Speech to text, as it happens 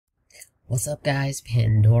What's up, guys?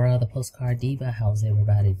 Pandora, the Postcard Diva. How's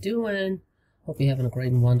everybody doing? Hope you're having a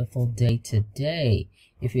great and wonderful day today.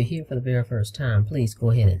 If you're here for the very first time, please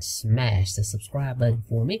go ahead and smash the subscribe button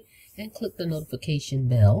for me and click the notification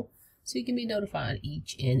bell so you can be notified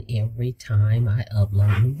each and every time I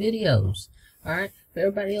upload new videos. Alright, for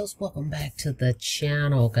everybody else, welcome back to the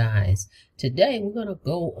channel, guys. Today we're going to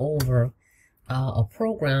go over a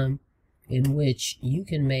program in which you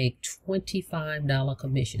can make $25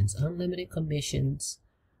 commissions, unlimited commissions,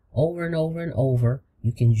 over and over and over.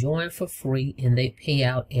 You can join for free and they pay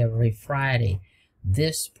out every Friday.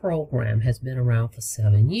 This program has been around for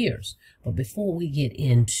 7 years. But before we get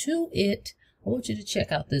into it, I want you to check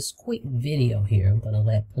out this quick video here. I'm going to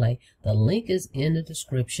let play. The link is in the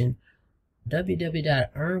description.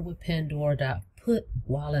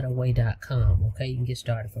 www.earnwithpandora.putwalletaway.com. Okay, you can get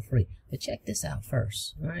started for free. But check this out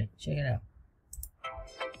first. All right, check it out.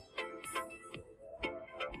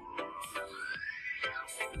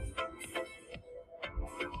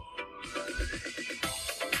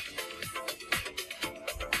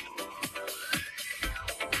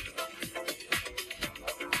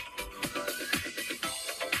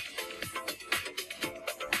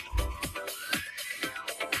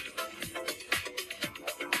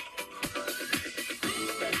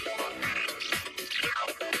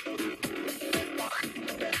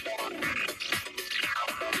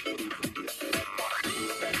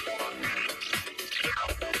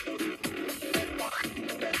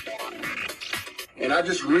 And I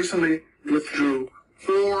just recently withdrew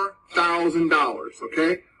 $4,000,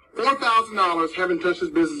 okay? $4,000, haven't touched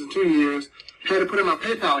this business in 2 years. Had to put in my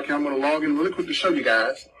PayPal account. I'm going to log in really quick to show you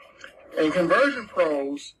guys. And Conversion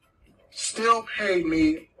Pros still paid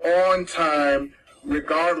me on time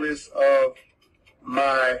regardless of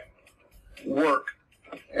my work.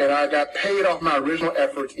 And I got paid off my original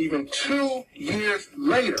efforts even 2 years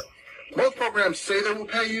later. Most programs say they will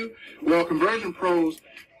pay you. Well, Conversion Pros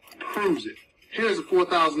proves it. Here's the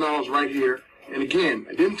 $4,000 right here. And again,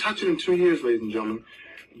 I didn't touch it in 2 years, ladies and gentlemen.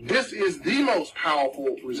 This is the most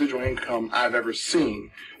powerful residual income I've ever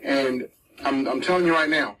seen. And I'm telling you right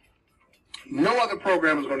now, no other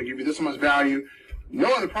program is going to give you this much value.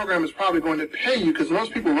 No other program is probably going to pay you because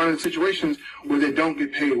most people run into situations where they don't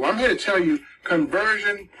get paid. Well, I'm here to tell you,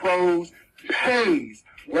 Conversion Pros pays.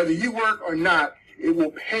 Whether you work or not, it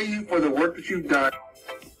will pay you for the work that you've done.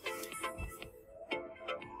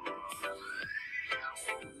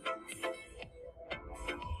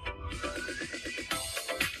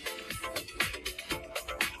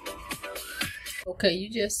 Okay, you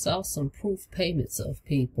just saw some proof payments of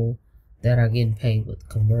people that are getting paid with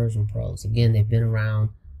Conversion Pros. Again, they've been around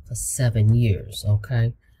for 7 years,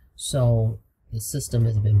 okay? So the system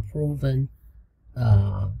has been proven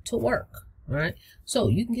to work, all right? So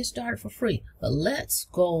you can get started for free. But let's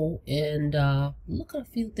go and look at a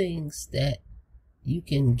few things that you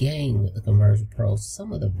can gain with the Conversion Pros.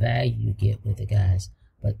 Some of the value you get with it, guys.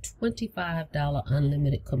 But $25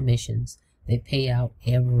 unlimited commissions. They pay out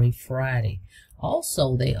every Friday.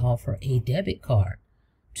 Also, they offer a debit card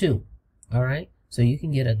too. All right. So you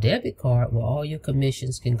can get a debit card where all your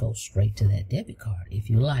commissions can go straight to that debit card if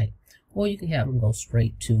you like. Or you can have them go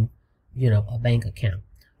straight to, a bank account.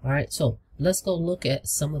 All right. So let's go look at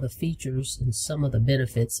some of the features and some of the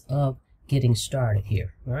benefits of getting started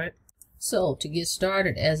here. All right. So to get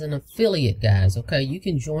started as an affiliate, guys, okay, you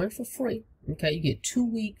can join for free. Okay. You get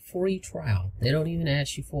 2-week free trial. They don't even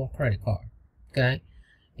ask you for a credit card. Okay.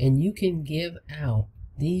 And you can give out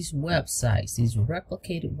these websites, these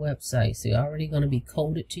replicated websites. They're already going to be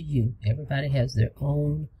coded to you. Everybody has their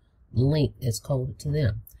own link that's coded to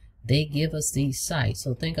them. They give us these sites.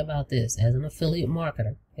 So think about this as an affiliate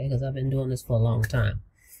marketer, okay, because I've been doing this for a long time.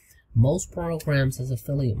 Most programs as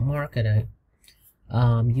affiliate marketer,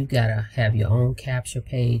 you got to have your own capture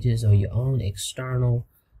pages or your own external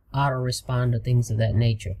autoresponder, things of that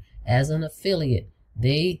nature. As an affiliate,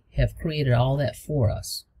 they have created all that for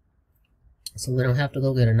us. So we don't have to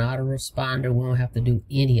go get an autoresponder. We don't have to do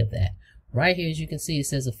any of that. Right here, as you can see, it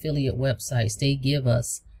says affiliate websites. They give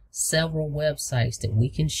us several websites that we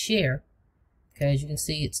can share. Okay, as you can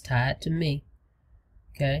see, it's tied to me.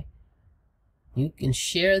 Okay. You can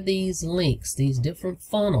share these links, these different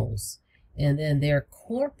funnels, and then they're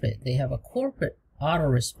corporate. They have a corporate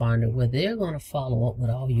autoresponder where they're going to follow up with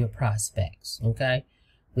all your prospects. Okay.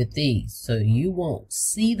 With these, so you won't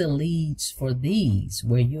see the leads for these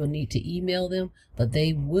where you'll need to email them, but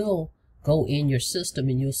they will go in your system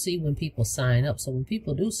and you'll see when people sign up. So when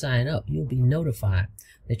people do sign up, you'll be notified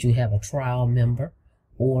that you have a trial member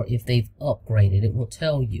or if they've upgraded. It will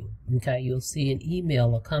tell you. Okay, you'll see an email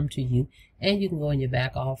will come to you, and you can go in your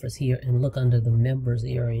back office here and look under the members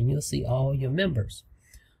area, and you'll see all your members.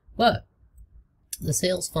 But the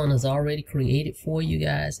sales funnel is already created for you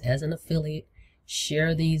guys as an affiliate.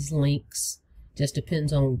 Share these links. Just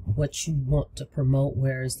depends on what you want to promote.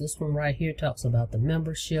 Whereas this one right here talks about the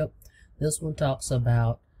membership. This one talks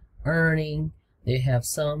about earning. They have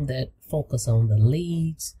some that focus on the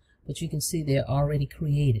leads, but you can see they're already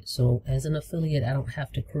created. So as an affiliate, I don't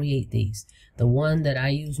have to create these. The one that I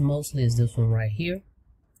use mostly is this one right here.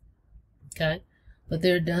 Okay, but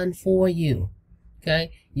they're done for you.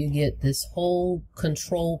 Okay, you get this whole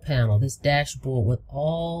control panel, this dashboard with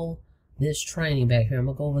all this training back here. I'm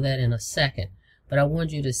gonna go over that in a second, but I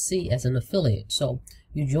want you to see as an affiliate. So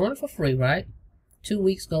you join for free, right? 2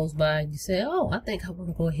 weeks goes by and you say, oh, I think I want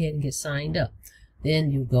to go ahead and get signed up.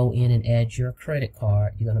 Then you go in and add your credit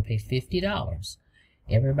card. You're going to pay $50.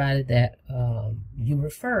 Everybody that you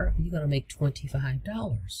refer, you're going to make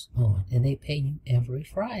 $25 on, and they pay you every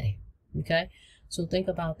Friday. Okay, so think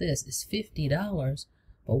about this. It's $50,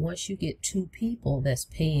 but once you get 2 people that's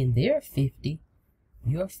paying their $50,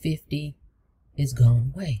 your $50 is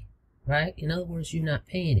gone away, right? In other words, you're not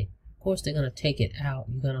paying it. Of course, they're going to take it out.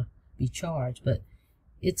 You're going to be charged, but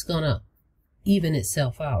it's going to even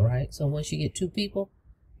itself out, right? So once you get 2 people,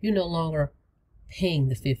 you're no longer paying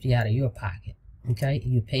the $50 out of your pocket, okay?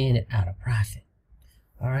 You're paying it out of profit,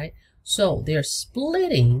 all right? So they're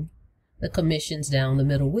splitting the commissions down the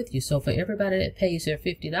middle with you. So for everybody that pays their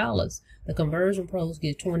 $50, the conversion pros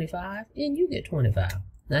get 25 and you get 25.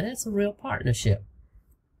 Now that's a real partnership.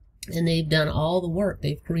 And they've done all the work.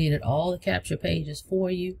 They've created all the capture pages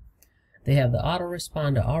for you. They have the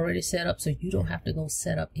autoresponder already set up, so you don't have to go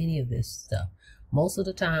set up any of this stuff. Most of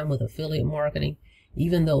the time with affiliate marketing,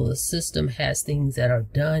 even though the system has things that are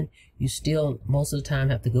done, you still most of the time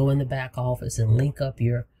have to go in the back office and link up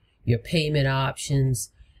your payment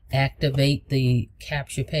options, activate the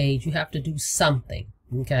capture page. You have to do something,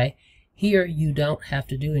 okay? Here you don't have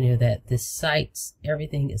to do any of that. The sites,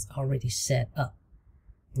 everything is already set up,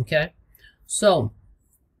 okay? So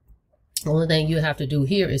the only thing you have to do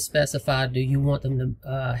here is specify, do you want them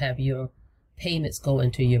to have your payments go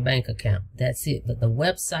into your bank account? That's it. But the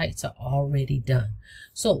websites are already done.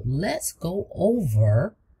 So let's go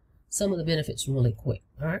over some of the benefits really quick.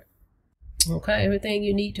 All right. Okay. Everything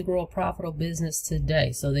you need to grow a profitable business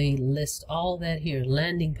today. So they list all that here.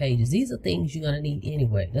 Landing pages. These are things you're going to need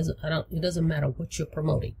anyway. It doesn't matter what you're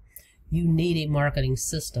promoting. You need a marketing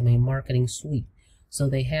system, a marketing suite. So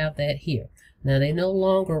they have that here. Now they no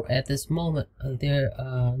longer, at this moment, they're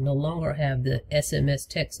no longer have the SMS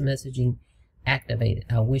text messaging activated.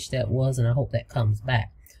 I wish that was, and I hope that comes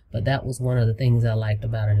back. But that was one of the things I liked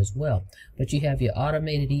about it as well. But you have your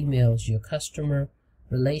automated emails, your customer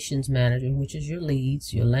relations manager, which is your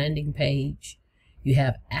leads, your landing page. You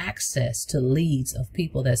have access to leads of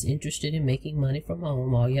people that's interested in making money from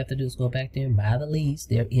home. All you have to do is go back there and buy the leads.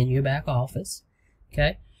 They're in your back office.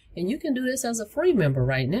 Okay. And you can do this as a free member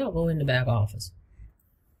right now. Go in the back office.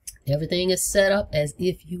 Everything is set up as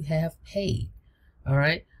if you have paid. All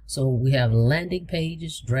right. So we have landing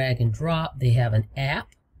pages, drag and drop. They have an app,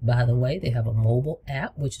 by the way. They have a mobile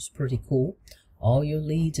app, which is pretty cool. All your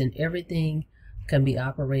leads and everything can be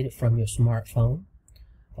operated from your smartphone.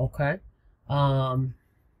 Okay.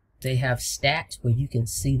 They have stats where you can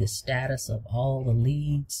see the status of all the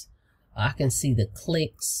leads. I can see the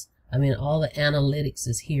clicks. I mean, all the analytics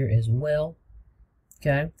is here as well.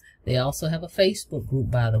 Okay. They also have a Facebook group,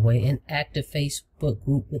 by the way, an active Facebook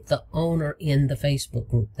group with the owner in the Facebook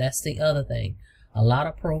group. That's the other thing. A lot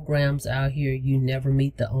of programs out here, you never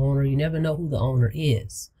meet the owner. You never know who the owner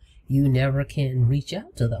is. You never can reach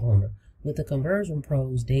out to the owner. With the Conversion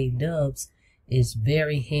Pros, Dave Dubs is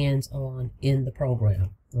very hands-on in the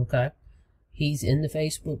program. Okay. He's in the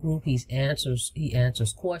Facebook group. He answers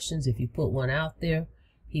questions. If you put one out there,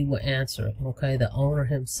 he will answer it, okay? The owner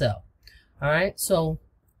himself. All right, so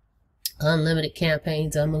unlimited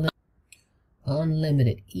campaigns, unlimited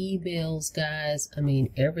emails, guys. I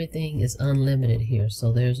mean, everything is unlimited here,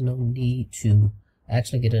 so there's no need to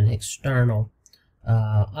actually get an external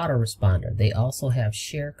autoresponder. They also have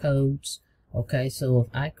share codes, okay? So if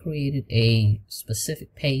I created a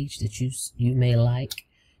specific page that you may like,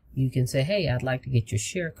 you can say, hey, I'd like to get your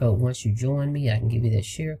share code. Once you join me, I can give you that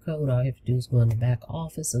share code. All you have to do is go in the back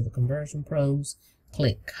office of the Conversion Pros,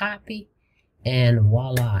 click copy, and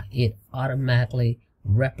voila, it automatically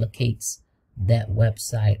replicates that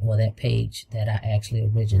website or that page that I actually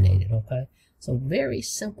originated, okay? So very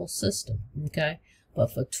simple system, okay?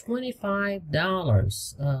 But for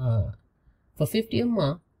 $25, for $50 a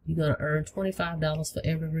month, you're going to earn $25 for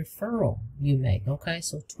every referral you make. Okay,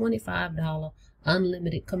 so $25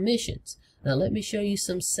 unlimited commissions. Now let me show you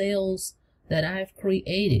some sales that I've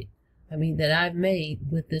created. That I've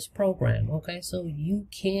made with this program. Okay, so you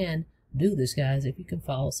can do this, guys, if you can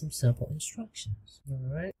follow some simple instructions.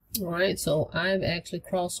 All right, so I've actually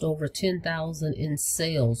crossed over 10,000 in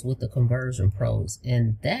sales with the Conversion Pros,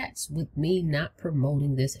 and that's with me not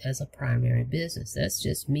promoting this as a primary business. That's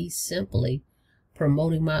just me simply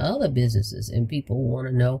promoting my other businesses, and people want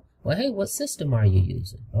to know, well, hey, what system are you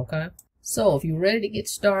using? Okay, so if you're ready to get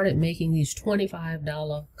started making these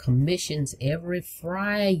 $25 commissions every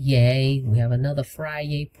Friday, we have another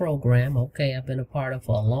Friday program, okay, I've been a part of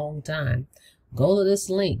for a long time. Go to this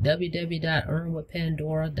link,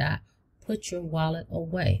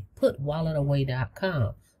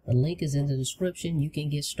 www.earnwithpandora.putwalletaway.com. The link is in the description. You can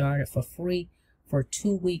get started for free for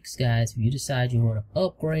 2 weeks, guys. If you decide you want to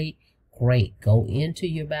upgrade, great. Go into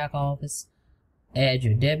your back office, add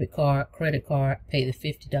your debit card, credit card, pay the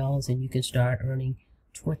 $50, and you can start earning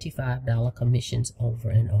 $25 commissions over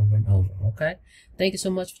and over and over, okay? Thank you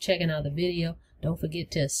so much for checking out the video. Don't forget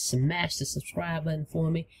to smash the subscribe button for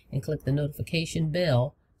me and click the notification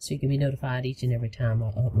bell so you can be notified each and every time I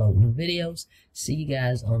upload new videos. See you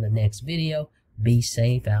guys on the next video. Be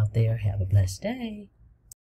safe out there. Have a blessed day.